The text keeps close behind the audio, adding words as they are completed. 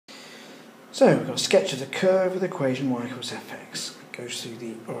So we've got a sketch of the curve with the equation y equals fx. It goes through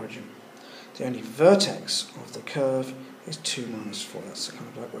the origin. The only vertex of the curve is 2 minus 4. That's kind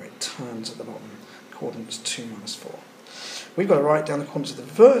of like where it turns at the bottom. Coordinate is 2 minus 4. We've got to write down the coordinates of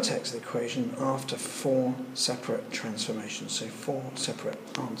the vertex of the equation after 4 separate transformations, so 4 separate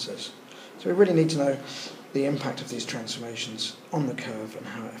answers. So we really need to know the impact of these transformations on the curve and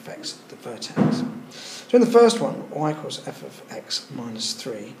how it affects the vertex. So in the first one, y equals f of x minus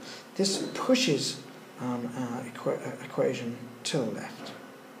 3, this pushes our equation to the left.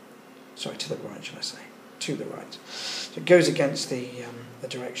 Sorry, to the right, should I say. To the right. So it goes against the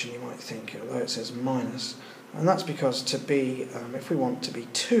direction you might think, although it says minus. And that's because to be, if we want to be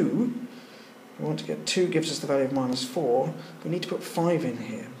 2, we want to get 2 gives us the value of minus 4, we need to put 5 in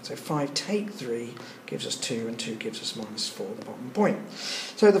here. So 5 take 3 gives us 2, and 2 gives us minus 4, the bottom point.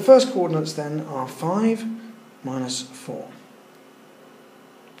 So the first coordinates then are 5 minus 4.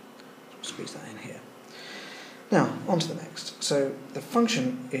 Squeeze that in here. Now, on to the next. So the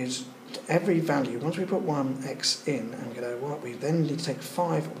function is every value, once we put 1x in and we get our y, we then need to take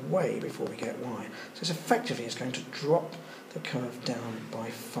 5 away before we get y. So it's effectively it's going to drop the curve down by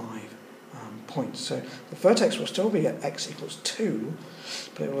 5 points. So the vertex will still be at x equals 2,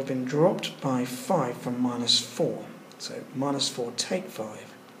 but it will have been dropped by 5 from minus 4. So minus 4 take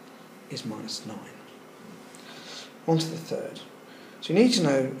 5 is minus 9. On to the third. So you need to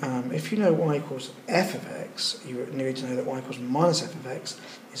know, if you know y equals f of x, you need to know that y equals minus f of x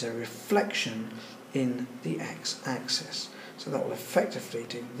is a reflection in the x-axis. So that will effectively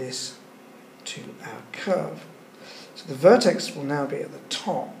do this to our curve. So the vertex will now be at the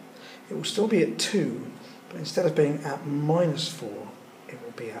top. It will still be at 2, but instead of being at minus 4, it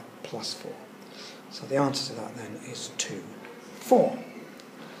will be at plus 4. So the answer to that then is 2, 4.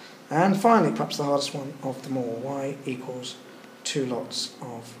 And finally, perhaps the hardest one of them all, y equals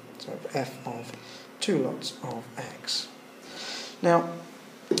f of 2 lots of x. Now,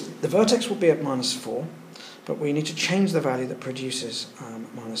 the vertex will be at minus 4, but we need to change the value that produces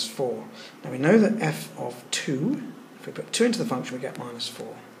minus 4. Now we know that f of 2, if we put 2 into the function, we get minus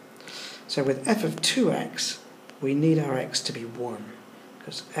 4. So with f of 2x, we need our x to be 1,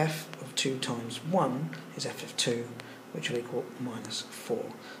 because f of 2 times 1 is f of 2, which will equal minus 4.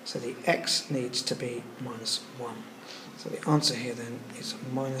 So the x needs to be minus 1. So the answer here then is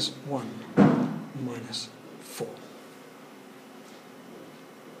minus 1 minus 4.